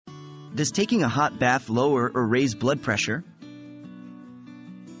Does taking a hot bath lower or raise blood pressure?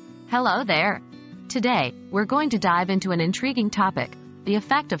 Hello there. Today, we're going to dive into an intriguing topic, the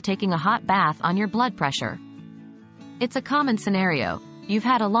effect of taking a hot bath on your blood pressure. It's a common scenario. You've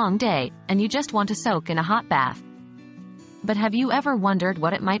had a long day, and you just want to soak in a hot bath. But have you ever wondered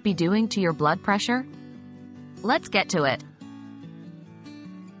what it might be doing to your blood pressure? Let's get to it.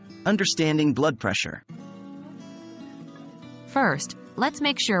 Understanding blood pressure. First, let's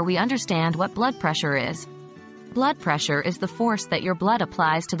make sure we understand what blood pressure is. Blood pressure is the force that your blood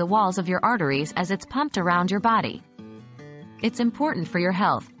applies to the walls of your arteries as it's pumped around your body. It's important for your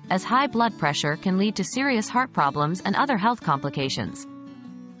health, as high blood pressure can lead to serious heart problems and other health complications.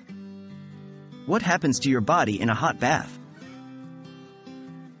 What happens to your body in a hot bath?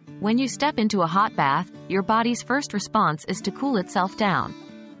 When you step into a hot bath, your body's first response is to cool itself down.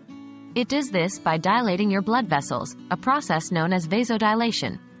 It does this by dilating your blood vessels, a process known as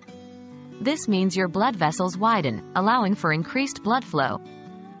vasodilation. This means your blood vessels widen, allowing for increased blood flow.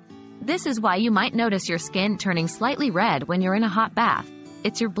 This is why you might notice your skin turning slightly red when you're in a hot bath.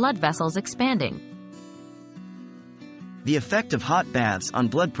 It's your blood vessels expanding. The effect of hot baths on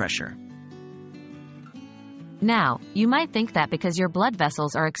blood pressure. Now, you might think that because your blood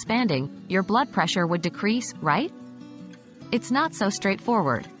vessels are expanding, your blood pressure would decrease, right? It's not so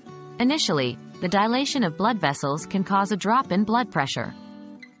straightforward. Initially, the dilation of blood vessels can cause a drop in blood pressure.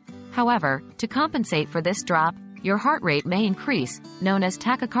 However, to compensate for this drop, your heart rate may increase, known as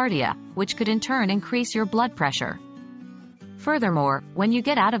tachycardia, which could in turn increase your blood pressure. Furthermore, when you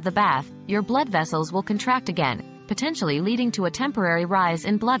get out of the bath, your blood vessels will contract again, potentially leading to a temporary rise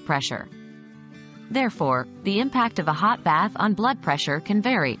in blood pressure. Therefore, the impact of a hot bath on blood pressure can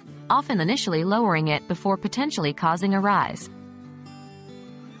vary, often initially lowering it before potentially causing a rise.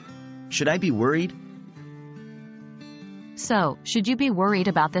 Should I be worried? So, should you be worried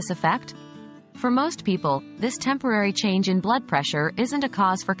about this effect? For most people, this temporary change in blood pressure isn't a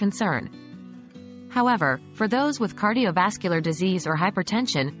cause for concern. However, for those with cardiovascular disease or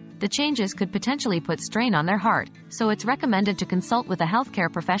hypertension, the changes could potentially put strain on their heart, so it's recommended to consult with a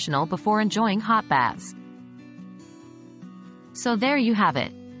healthcare professional before enjoying hot baths. So there you have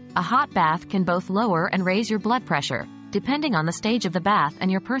it. A hot bath can both lower and raise your blood pressure, depending on the stage of the bath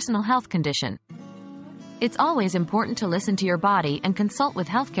and your personal health condition. It's always important to listen to your body and consult with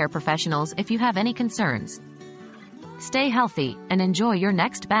healthcare professionals if you have any concerns. Stay healthy and enjoy your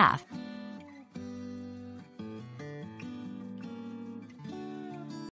next bath.